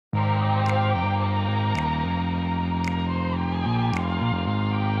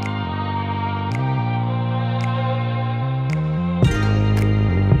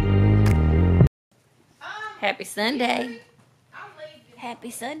Happy Sunday. Happy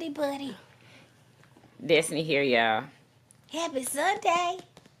Sunday, buddy. Destiny here, y'all. Happy Sunday.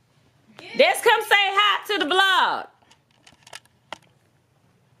 Let's come say hi to the vlog.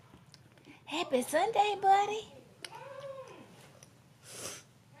 Happy Sunday, buddy.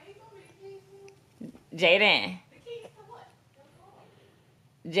 Jaden.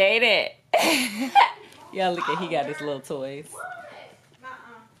 Jaden. Y'all look at, he got his little toys.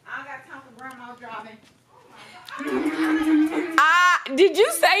 I don't got time for grandma driving. Did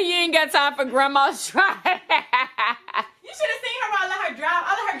you say you ain't got time for grandma's driving? You should have seen her while I let her drive. I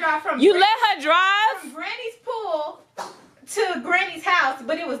let her drive from You let her drive? From Granny's pool to Granny's house,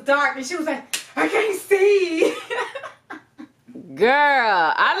 but it was dark and she was like, I can't see.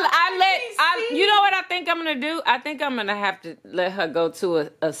 Girl, you know what I think I'm gonna do? I think I'm gonna have to let her go to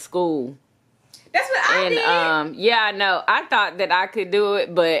a school. That's what I did. Yeah, I know. I thought that I could do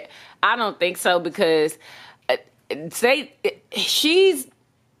it, but I don't think so because she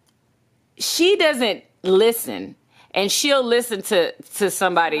doesn't listen, and she'll listen to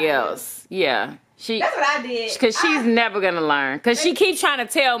somebody else. Yeah, that's what I did. Because she's never gonna learn. Because she keeps trying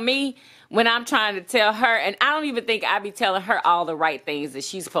to tell me when I'm trying to tell her, and I don't even think I be telling her all the right things that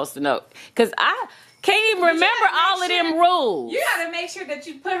she's supposed to know. Because I can't even remember all of them rules. You gotta make sure that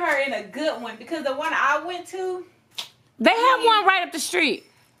you put her in a good one, because the one I went to, they have one right up the street.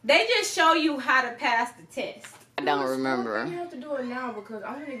 They just show you how to pass the test. I don't remember. You have to do it now because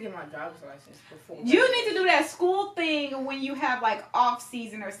I'm gonna get my driver's license before. You need to do that school thing when you have like off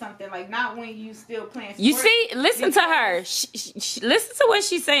season or something, like not when you still playing sports. You see, listen to her. She listen to what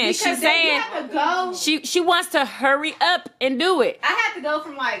she's saying. Because she's saying you have to go. She wants to hurry up and do it. I had to go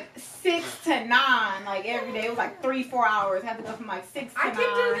from like 6 to 9, like every day. It was like 3-4 hours. I had to go from like 6 to 9. I can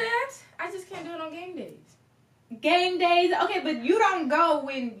do that. I just can't do it on game days. Game days, okay, but you don't go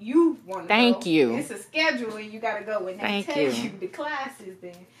when you want to go. Thank you. It's a schedule and you got to go when they Thank tell you. you the classes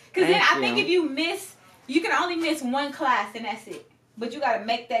then. Because then I think if you miss, you can only miss one class and that's it. But you got to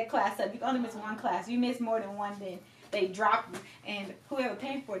make that class up. You can only miss one class. You miss more than one, then they drop you. And whoever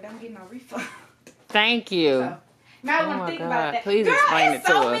paying for it don't get no refund. Thank you. So, now I want to think about that. Please Girl, explain it's it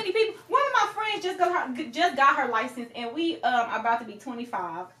to so her. many people. One of my friends just got her license, and we are about to be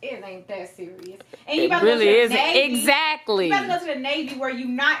 25. It ain't that serious. And you about to really go to the isn't. Navy. Exactly. You about to go to the Navy where you're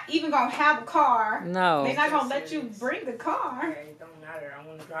not even gonna have a car. No. They're not gonna let you bring the car. Okay, it don't matter. I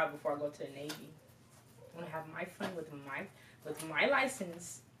want to drive before I go to the Navy. I want to have my fun with my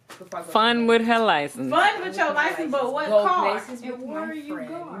license. Fun with her license. Fun with your license, but what Go car? places And with where my are you friend.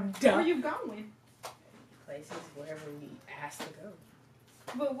 going? Duh. Where are you going? Places wherever we ask to go.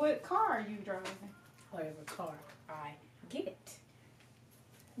 But what car are you driving? Whatever car I get.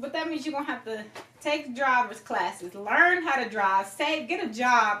 But that means you're going to have to take driver's classes, learn how to drive, get a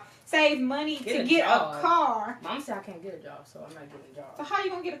job, save money to get a car. Mom said I can't get a job, so I'm not getting a job. So how are you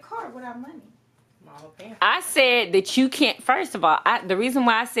going to get a car without money? Mama paying for it. I said that you can't, first of all, the reason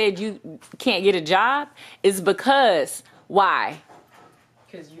why I said you can't get a job is because, why?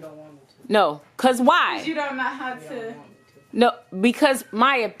 Because you don't want me to. No, because why? Because you don't know how You don't to. want me to. No, because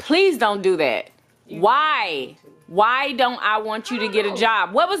Maya, please don't do that. Why? Why don't I want you to get a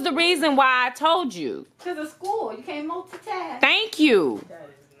job? What was the reason why I told you? Because of school. You can't multitask. Thank you. That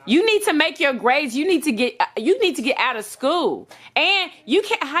is not. You need to make your grades. You need to get out of school. And you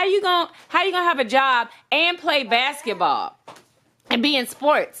can't. How you gonna have a job and play basketball and be in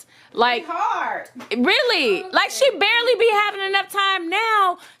sports? Like, It's hard. really? Like, she barely be having enough time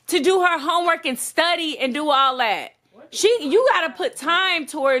now to do her homework and study and do all that. You gotta put time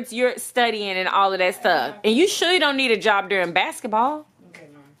towards your studying and all of that stuff. And you surely don't need a job during basketball. Okay,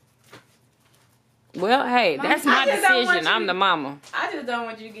 Mom. Well, hey, that's my decision. I'm the mama. I just don't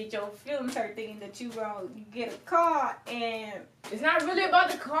want you to get your feelings hurt thinking that you gonna get a car and. It's not really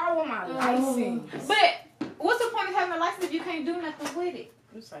about the car or my license. But what's the point of having a license if you can't do nothing with it?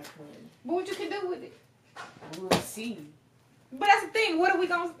 It's like, But what you can do with it? we'll see. But that's the thing. What are we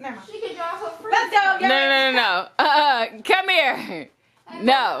gonna? Never mind. She can drive her free. Let's go. No. Come here.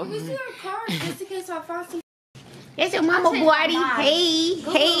 No. You see her car just in case I find some. It's your mama, buddy. Hey.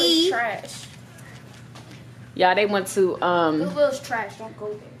 Goodwill's trash. Y'all, they went to Goodwill's trash. Don't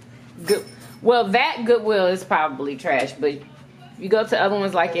go there. Well, that Goodwill is probably trash, but you go to other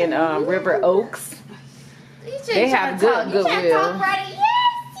ones like in River Oaks. They have good Goodwill.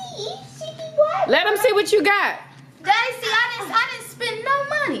 Let them see what you got. Daddy, see, I didn't spend no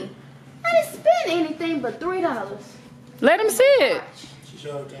money. I didn't spend anything but $3. Let them see it. She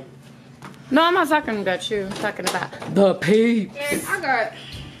showed them. No, I'm not talking about you. I'm talking about the peeps. And I got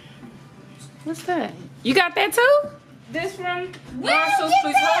What's that? You got that too? this from Where did you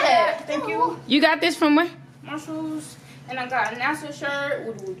get that? Thank you. You got this from where? Marshalls. And I got a NASA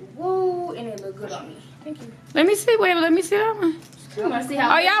shirt. Woo, and it looked good on me. Thank you. Let me see. Wait, let me see that one. I want to see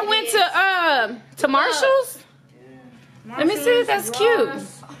how Oh, y'all went to Marshalls? Let me see. That's cute.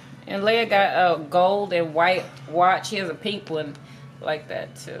 And Leia got a gold and white watch. She has a pink one like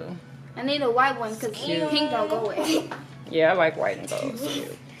that too. I need a white one because pink don't go away. Yeah, I like white and gold. It's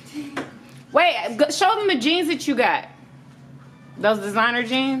cute. Wait, show them the jeans that you got. Those designer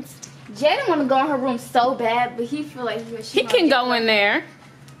jeans. Jaden want to go in her room so bad, but he feel like he can go in there.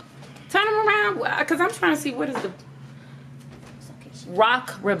 Turn him around, because I'm trying to see what is the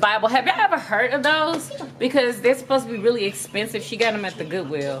Rock Revival. Have y'all ever heard of those? Because they're supposed to be really expensive. She got them at the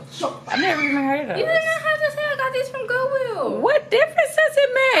Goodwill. I've never even heard of those. You did not have to say I got these from Goodwill. What difference does it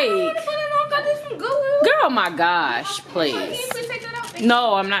make? I got this from Goodwill. Girl, my gosh, please. Can you please take that out?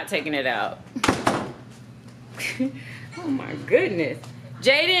 No, I'm not taking it out. Oh my goodness.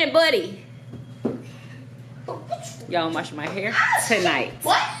 Jaden, buddy. Y'all, I'm washing my hair tonight.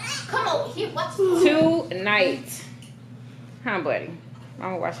 What? Come on here. What? Tonight. Huh, buddy?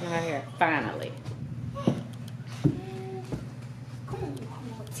 I'm washing my hair. Finally.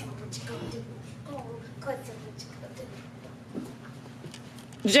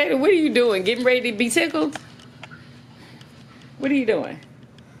 Jada, what are you doing? Getting ready to be tickled? What are you doing?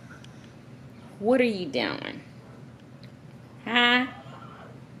 What are you doing? Huh?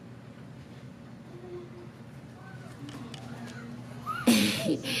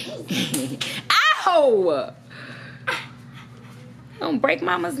 Ow! Don't break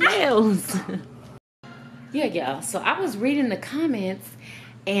mama's nails. Yeah, y'all. So I was reading the comments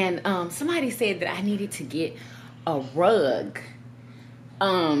and somebody said that I needed to get a rug.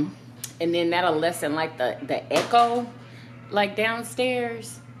 And then that'll lessen like the echo like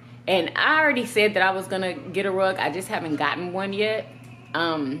downstairs. And I already said that I was gonna get a rug. I just haven't gotten one yet.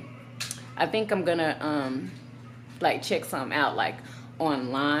 I think I'm gonna like check some out like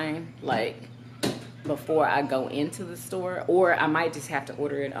online, like before I go into the store, or I might just have to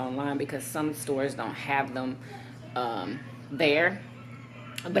order it online because some stores don't have them there.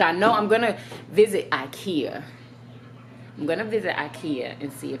 But I know I'm gonna visit IKEA. I'm gonna visit IKEA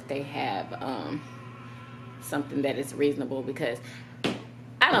and see if they have something that is reasonable, because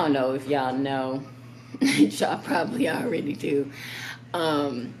I don't know if y'all know. Y'all probably already do.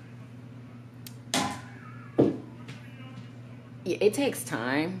 It takes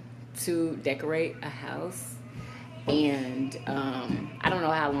time to decorate a house, and I don't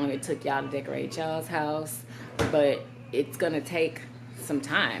know how long it took y'all to decorate y'all's house, but it's gonna take some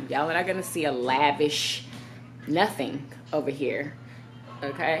time. Y'all are not gonna see a lavish nothing over here,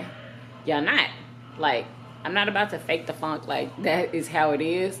 okay? Y'all not. Like, I'm not about to fake the funk like that is how it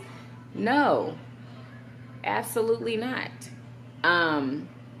is. No, absolutely not. And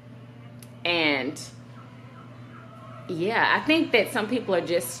yeah, I think that some people are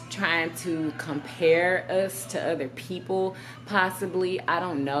just trying to compare us to other people, possibly. I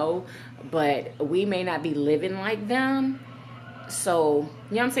don't know, but we may not be living like them. So,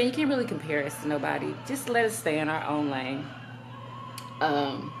 you know what I'm saying? You can't really compare us to nobody. Just let us stay in our own lane.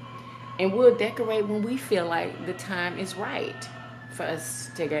 And we'll decorate when we feel like the time is right for us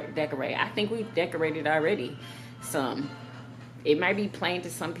to decorate. I think we've decorated already some. It might be plain to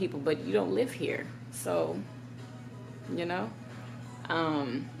some people, but you don't live here. So, you know.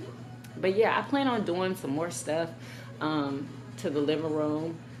 But yeah, I plan on doing some more stuff to the living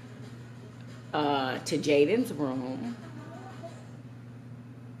room, to Jaden's room.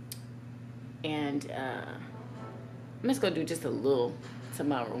 And I'm just gonna do just a little to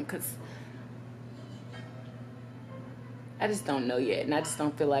my room, because I just don't know yet, and I just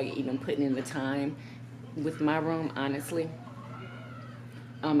don't feel like even putting in the time with my room, honestly.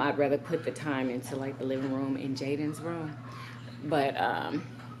 I'd rather put the time into like the living room and Jaden's room. But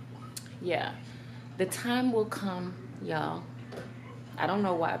yeah, the time will come, y'all. I don't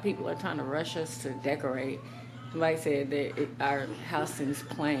know why people are trying to rush us to decorate. Like I said, that our house is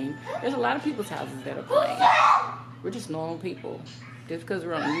plain. There's a lot of people's houses that are plain. We're just normal people. Just because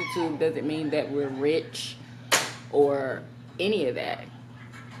we're on YouTube doesn't mean that we're rich or any of that.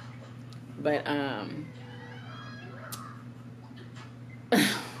 But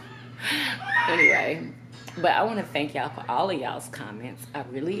anyway, but I want to thank y'all for all of y'all's comments. I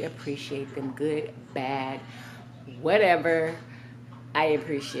really appreciate them, good, bad, whatever. I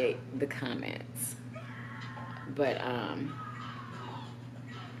appreciate the comments. But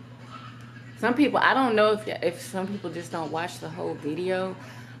some people, I don't know if some people just don't watch the whole video,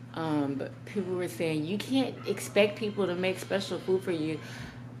 but people were saying you can't expect people to make special food for you.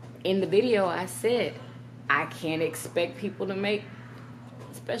 In the video I said I can't expect people to make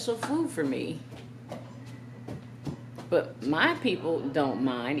special food for me. But my people don't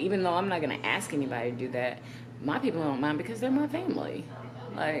mind, even though I'm not gonna ask anybody to do that. My people don't mind because they're my family.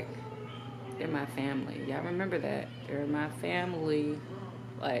 Like, they're my family. Y'all remember that? They're my family.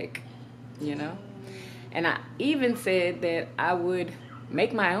 Like, you know? And I even said that I would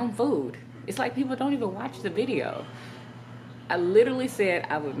make my own food. It's like people don't even watch the video. I literally said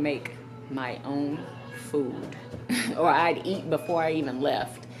I would make my own food. Or I'd eat before I even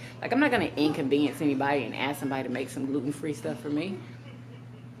left. Like, I'm not gonna inconvenience anybody and ask somebody to make some gluten-free stuff for me.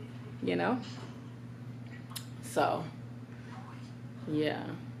 You know? So, yeah.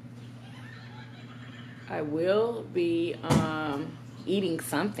 I will be eating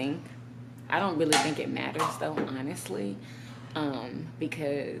something. I don't really think it matters though, honestly.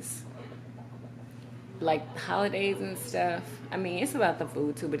 Because like holidays and stuff, I mean, it's about the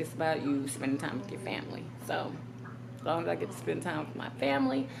food too, but it's about you spending time with your family. So as long as I get to spend time with my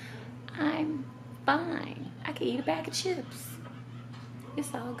family, I'm fine. I can eat a bag of chips.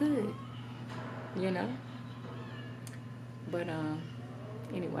 It's all good, you know? But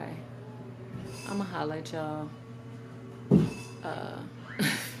anyway, I'ma holla at y'all.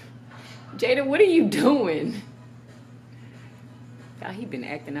 Jada, what are you doing? God, he been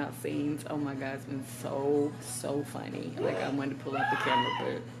acting out scenes. Oh my God, it's been so funny. Like, I wanted to pull out the camera,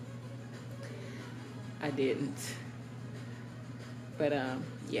 but I didn't. But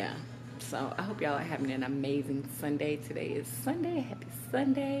yeah. So I hope y'all are having an amazing Sunday. Today is Sunday. Happy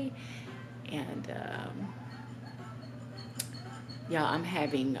Sunday. And y'all, I'm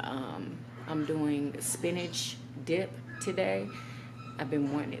having I'm doing spinach dip today. I've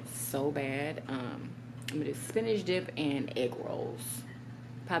been wanting it so bad. I'm gonna do spinach dip and egg rolls.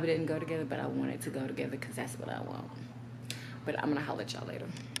 Probably didn't go together, but I want it to go together because that's what I want. But I'm gonna holler at y'all later.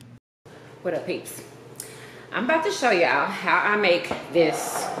 What up, peeps? I'm about to show y'all how I make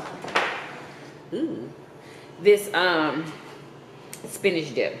this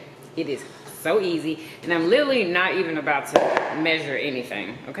spinach dip. It is so easy, and I'm literally not even about to measure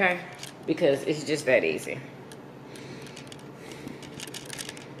anything, okay? Because it's just that easy.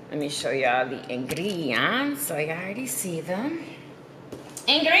 Let me show y'all the ingredients so y'all already see them.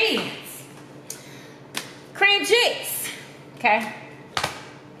 Ingredients. Cream cheese, okay?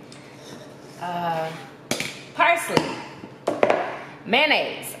 Parsley.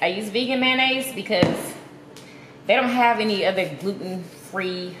 Mayonnaise. I use vegan mayonnaise because they don't have any other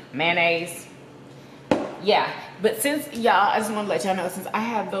gluten-free mayonnaise. Yeah, but since y'all, I just want to let y'all know, since I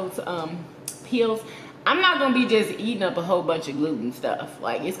have those peels, I'm not gonna be just eating up a whole bunch of gluten stuff.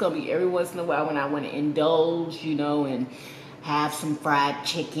 Like, it's gonna be every once in a while when I want to indulge, you know, and have some fried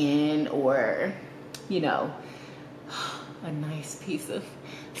chicken or, you know, a nice piece of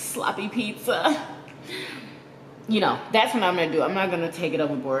sloppy pizza. You know, that's what I'm gonna do. I'm not gonna take it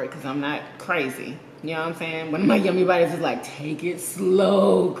overboard because I'm not crazy. You know what I'm saying? One of my yummy bites is like, take it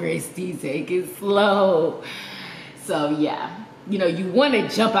slow, Christy, take it slow. So yeah, you know, you want to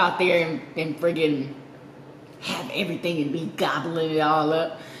jump out there and friggin' have everything and be gobbling it all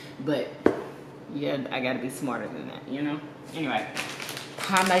up. But yeah, I gotta be smarter than that, you know? Anyway,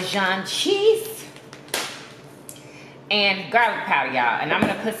 Parmesan cheese and garlic powder, y'all. And I'm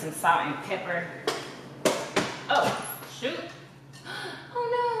gonna put some salt and pepper. Oh, shoot.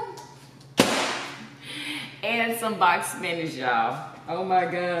 Oh no. And some box spinach, y'all. Oh my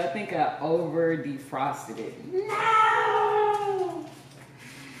God, I think I over defrosted it. No!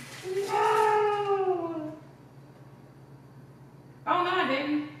 No! Oh no, I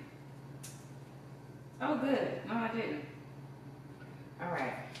didn't. Oh good, no I didn't. All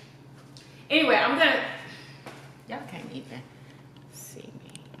right. Anyway, I'm gonna, y'all can't even see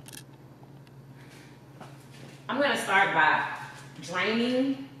me. I'm gonna start by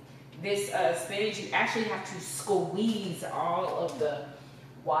draining this spinach. You actually have to squeeze all of the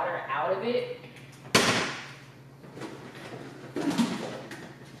water out of it. I'm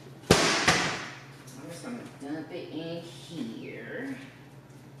just gonna dump it in here.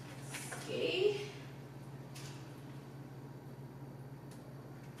 Okay.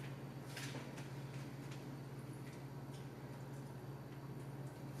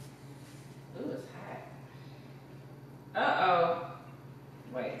 Ooh, it's hot. Uh-oh.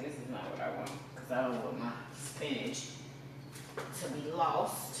 Wait, this is not what I want, because I don't want my spinach to be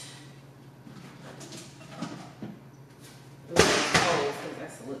lost. Ooh, it's cold, because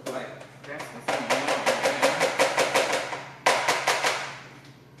that's look like that's what's going on.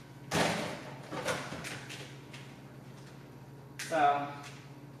 So,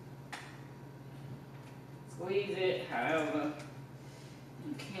 squeeze it however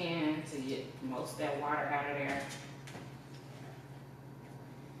you can to get most of that water out of there.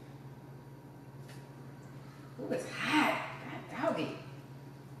 Ooh, it's hot.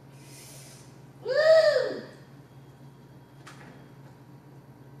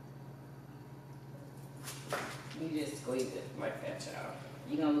 squeeze it like that, y'all.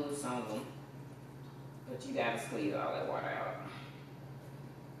 You're gonna lose some of them, but you gotta squeeze all that water out.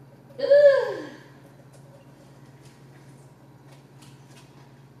 Ooh.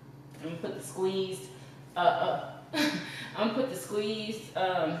 I'm gonna put the squeezed, I'm gonna put the squeezed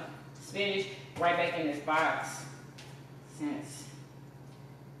spinach right back in this box since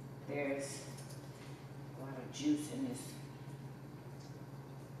there's a lot of juice in this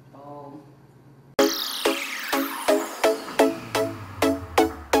bowl.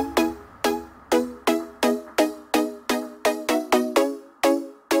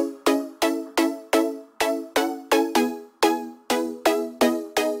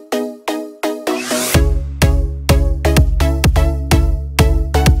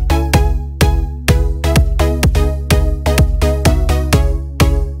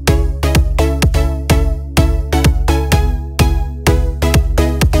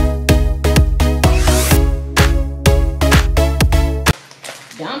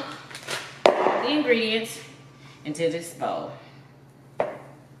 Dump all the ingredients into this bowl.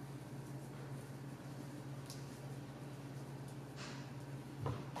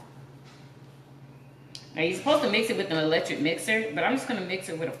 Now you're supposed to mix it with an electric mixer, but I'm just gonna mix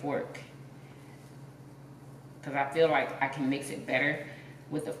it with a fork because I feel like I can mix it better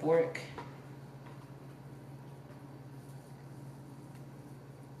with a fork.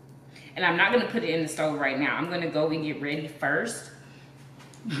 And I'm not gonna put it in the stove right now. I'm gonna go and get ready first.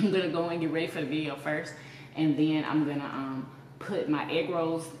 I'm gonna go and get ready for the video first, and then I'm gonna put my egg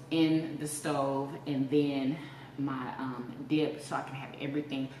rolls in the stove, and then my dip, so I can have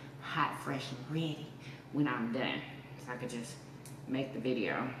everything hot, fresh, and ready when I'm done, so I could just make the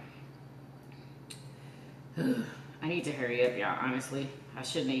video. I need to hurry up, y'all. Honestly, I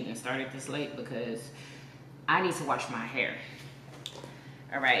shouldn't even started this late because I need to wash my hair.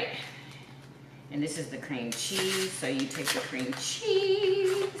 All right. And this is the cream cheese, so you take the cream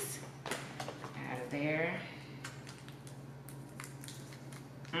cheese out of there.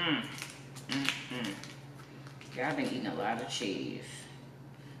 Yeah, I've been eating a lot of cheese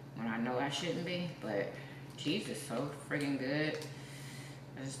when I know I shouldn't be, but cheese is so friggin' good.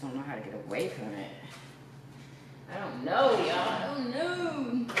 I just don't know how to get away from it. I don't know, y'all. I don't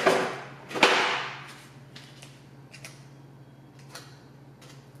know.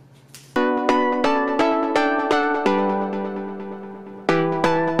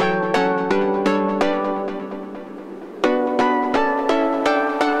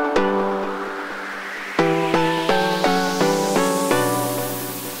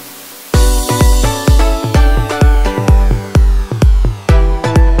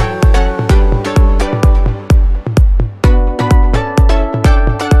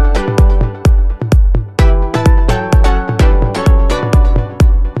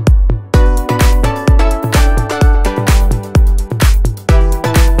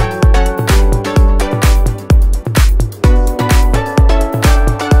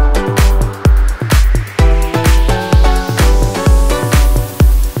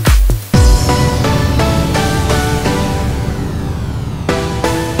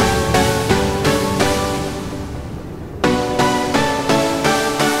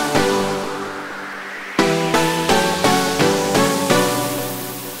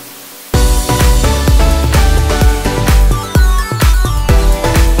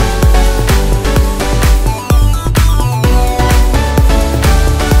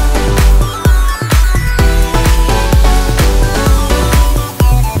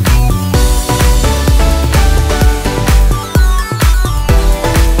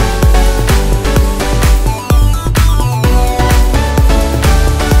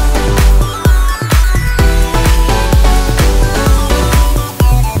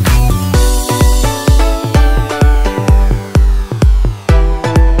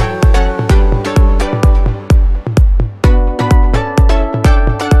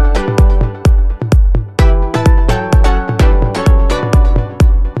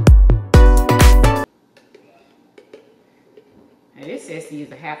 To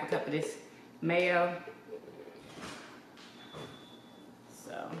use a half a cup of this mayo.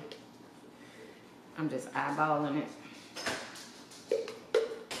 So I'm just eyeballing it.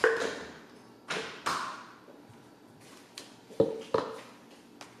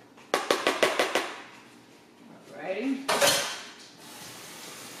 Alrighty.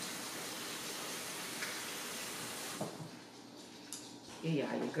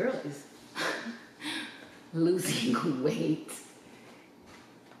 Yeah, your girl is losing weight.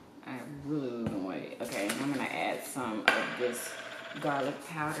 I'm really losing weight. Okay, I'm gonna add some of this garlic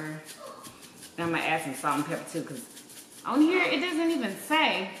powder. And I'm gonna add some salt and pepper too, because on here it doesn't even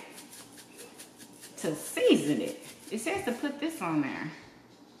say to season it. It says to put this on there.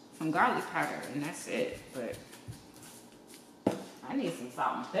 Some garlic powder, and that's it. But I need some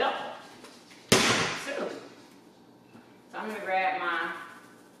salt and pepper too. So I'm gonna grab my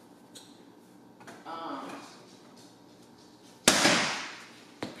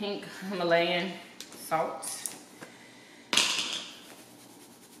pink Himalayan salt.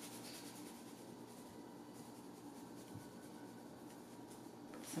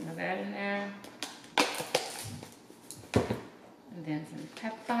 Put some of that in there. And then some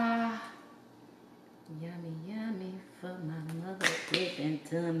pepper. Yummy, yummy for my mother cooking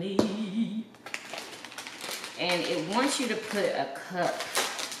to me. And it wants you to put a cup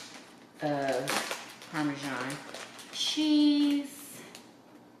of Parmesan cheese.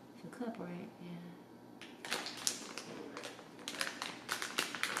 It's a cup, right?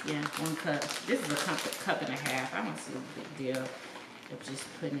 Yeah. Yeah, 1 cup. This is a cup and a half. I don't see a big deal of just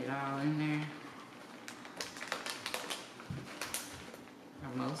putting it all in there.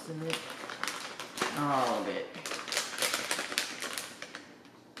 Or most of it. All of it.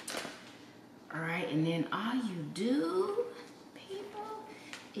 Alright, and then all you do, people,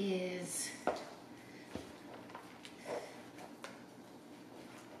 is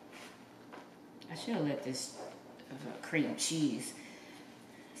I should have let this cream cheese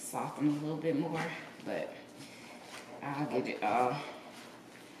soften a little bit more, but I'll get it all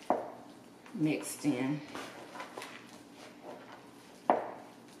mixed in.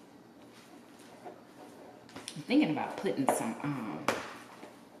 I'm thinking about putting some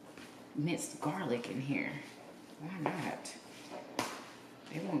minced garlic in here. Why not?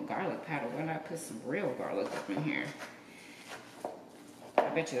 They want garlic powder. Why not put some real garlic up in here? I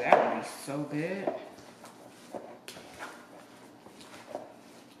bet you that would be so good.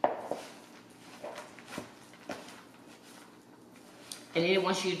 And then it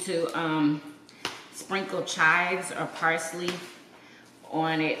wants you to sprinkle chives or parsley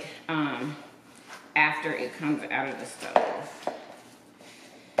on it after it comes out of the stove.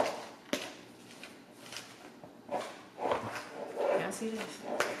 Y'all see this?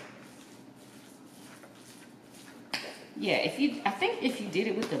 Yeah, I think if you did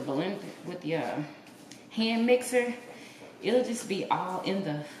it with the hand mixer, it'll just be all in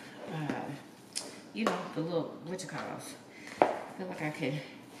the, you know, the little, what you call those? I feel like I could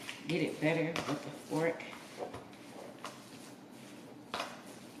get it better with the fork.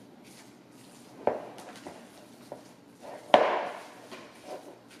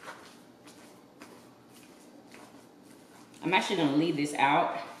 I'm actually gonna leave this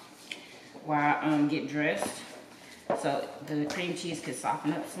out while I get dressed, so the cream cheese could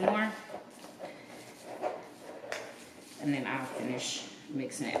soften up some more, and then I'll finish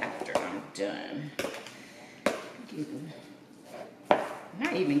mixing it after I'm done. I'm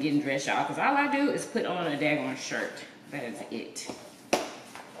not even getting dressed, y'all, because all I do is put on a daggone shirt. That is it.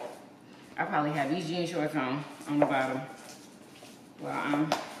 I probably have these jean shorts on the bottom while I'm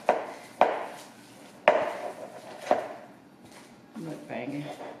mukbanging.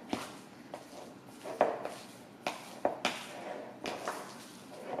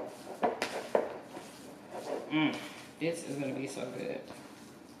 This is gonna be so good.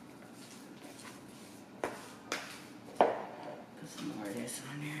 Put some more of this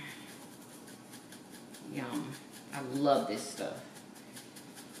on there. Yum. I love this stuff.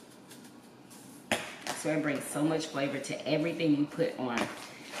 So it brings so much flavor to everything you put it on.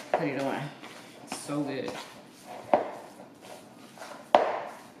 It's so good.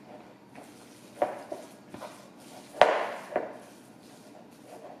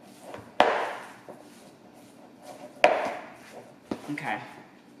 Okay.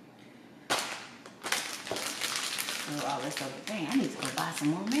 Oh, all this other thing. I need to go buy some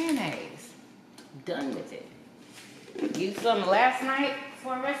more mayonnaise. I'm done with it. Used some last night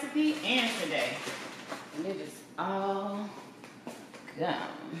for a recipe and today. And it is all gone.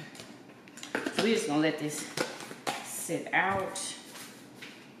 So we're just gonna let this sit out.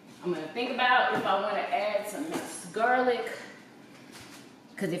 I'm gonna think about if I want to add some minced garlic.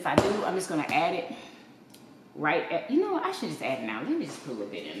 Because if I do, I'm just gonna add it right at, you know what, I should just add it now. Let me just put a little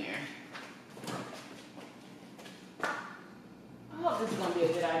bit in there. I hope this is gonna be a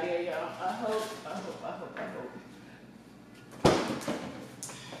good idea, y'all. I hope.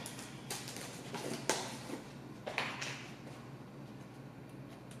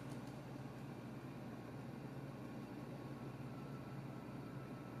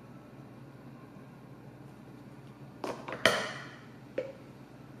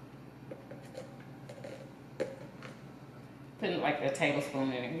 Putting like a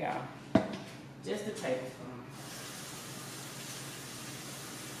tablespoon in it, y'all. Just a tablespoon.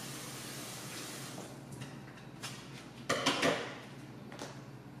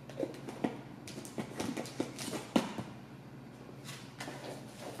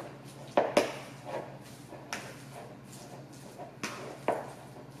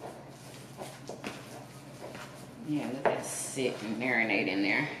 sit and marinate in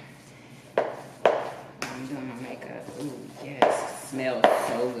there. I'm doing my makeup. Ooh, yes, smells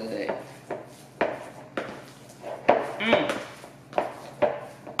so good.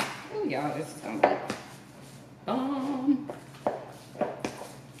 Ooh, y'all, this is gonna be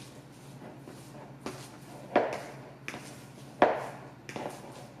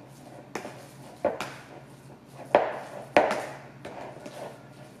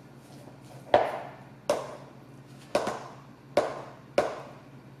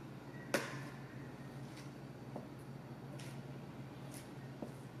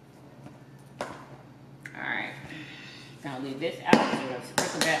Now leave this out. So we'll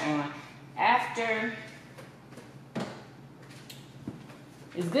sprinkle that on after.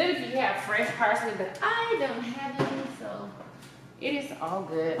 It's good if you have fresh parsley, but I don't have any, so it is all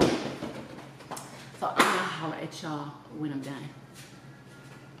good. So I'm gonna holler at y'all when I'm done.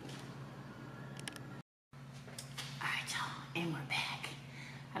 Alright, y'all, and we're back.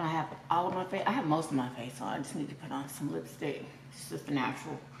 I don't have all of my face. I have most of my face on. I just need to put on some lipstick. It's just a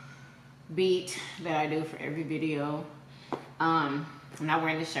natural beat that I do for every video. I'm not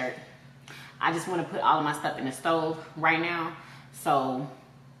wearing this shirt. I just want to put all of my stuff in the stove right now, so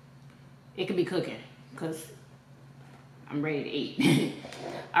it could be cooking because I'm ready to eat.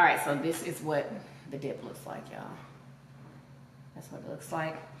 All right, so this is what the dip looks like, y'all. That's what it looks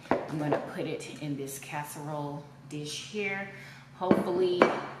like. I'm going to put it in this casserole dish here. Hopefully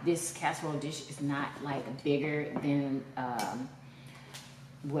this casserole dish is not like bigger than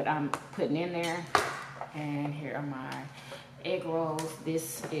what I'm putting in there. And here are my egg rolls.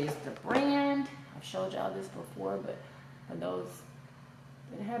 This is the brand. I've showed y'all this before, but for those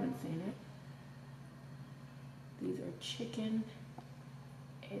that haven't seen it, these are chicken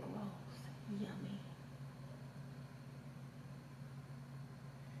egg rolls. Yummy.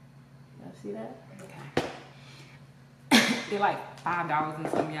 Y'all see that? Okay. They're like $5 and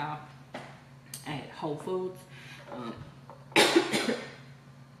some, y'all, at Whole Foods.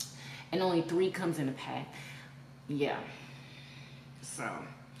 And only 3 comes in a pack. Yeah. So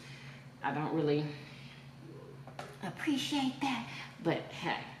I don't really appreciate that. But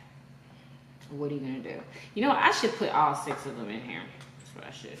hey, what are you gonna do? You know, I should put all 6 of them in here. That's what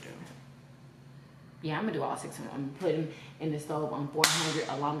I should do. Yeah, I'm gonna do all 6 of them. I'm gonna put them in the stove on 400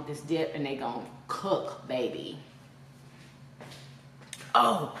 along with this dip, and they gonna cook, baby.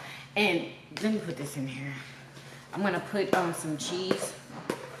 Oh, and let me put this in here. I'm gonna put some cheese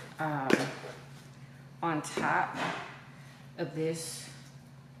on top of this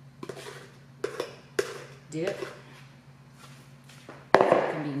dip. It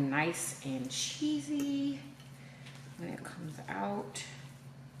can be nice and cheesy when it comes out.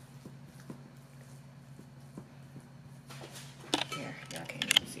 Here, y'all can't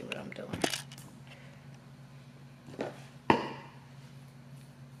even see what I'm doing.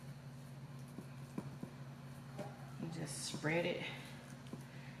 You just spread it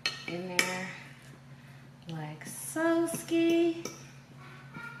in there like so ski.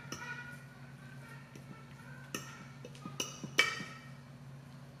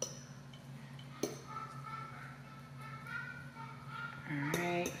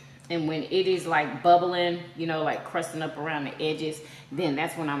 Alright, and when it is like bubbling, you know, like crusting up around the edges, then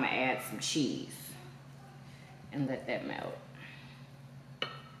that's when I'm gonna add some cheese and let that melt.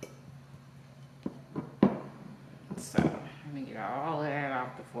 So let me get all of that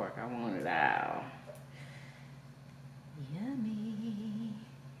off the fork. I want it out. Yummy.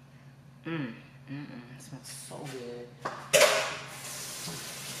 It smells so good.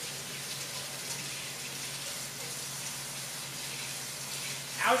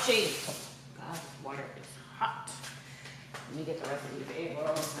 Ouchie. God, water is hot. Let me get the rest of these egg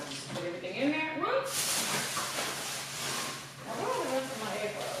rolls and just put everything in there. Now, where are the rest of my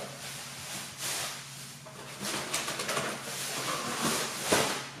egg rolls?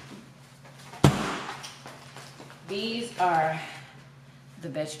 These are the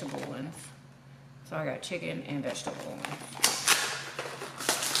vegetable ones. So I got chicken and vegetable ones.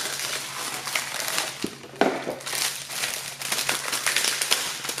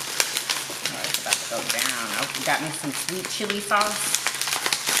 Oh, it's about to go down. I got me some sweet chili sauce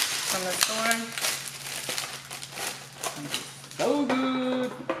from the store. So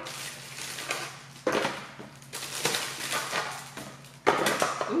good.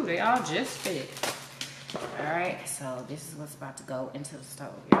 Ooh, they all just fit. Alright, so this is what's about to go into the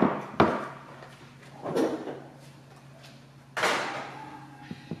stove, y'all.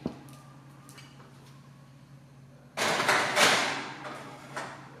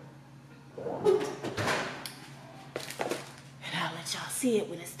 And I'll let y'all see it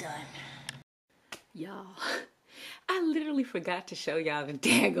when it's done. Y'all, I literally forgot to show y'all the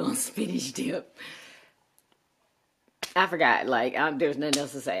daggone spinach dip. I forgot. Like, there's nothing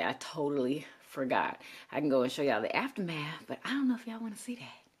else to say. I totally forgot. I can go and show y'all the aftermath, but I don't know if y'all want to see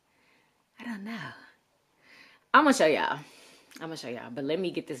that. I don't know. I'm gonna show y'all. But let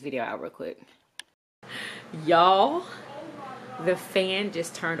me get this video out real quick. Y'all, the fan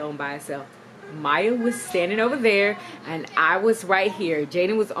just turned on by itself. Maya was standing over there, and I was right here.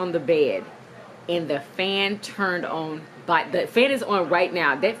 Jaden was on the bed, and the fan turned on. The fan is on right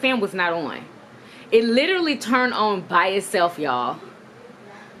now. That fan was not on. It literally turned on by itself, y'all.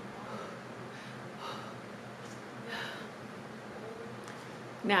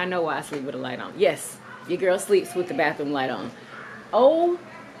 Now I know why I sleep with a light on. Yes, your girl sleeps with the bathroom light on. Oh,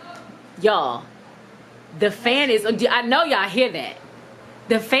 y'all, the fan is, I know y'all hear that.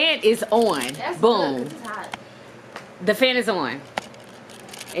 The fan is on. That's boom. Good, 'cause it's hot. The fan is on.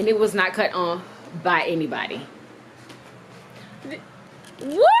 And it was not cut on by anybody. What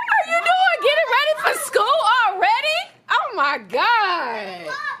are you doing? Getting ready for school already? Oh my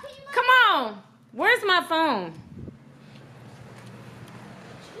God. Come on. Where's my phone?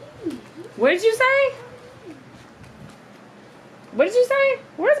 What did you say? What did you say?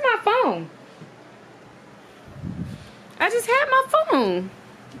 Where's my phone? I just had my phone.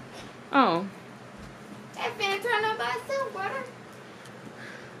 Oh. That fan turned on by itself, brother.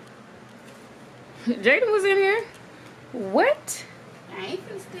 Jaden was in here. What? I ain't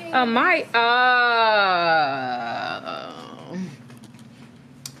finna stay. My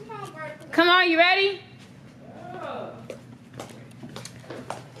Come on, you ready?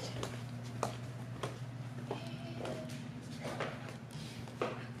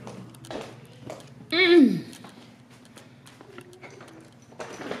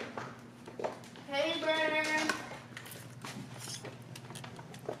 Hey, brother.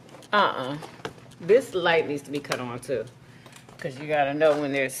 This light needs to be cut on too. Because you gotta know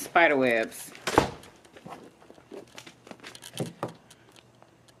when there's spider webs.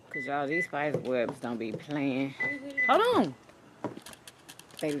 Because y'all, these spider webs don't be playing. Hold on.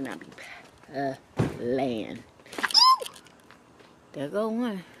 They do not be playing. There go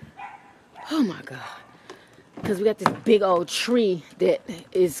one. Oh my God. Because we got this big old tree that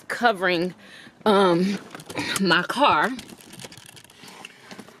is covering my car.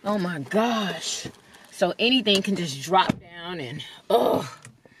 Oh my gosh. So anything can just drop down and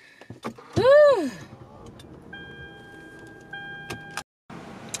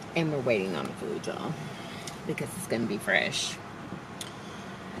and we're waiting on the food, y'all, because it's gonna be fresh.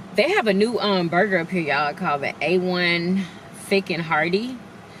 They have a new burger up here, y'all, called the A1 Thick and Hearty.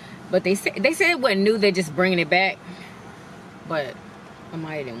 But they said it wasn't new, they're just bringing it back. But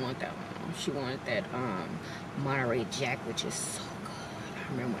Amaya didn't want that one. She wanted that Monterey Jack, which is so good.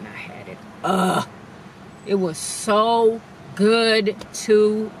 I remember when I had it. It was so good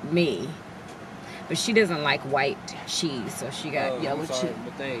to me. But she doesn't like white cheese, so she got yellow cheese.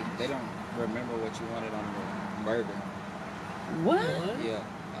 But they don't remember what you wanted on the burger. What?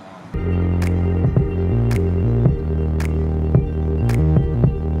 Yeah.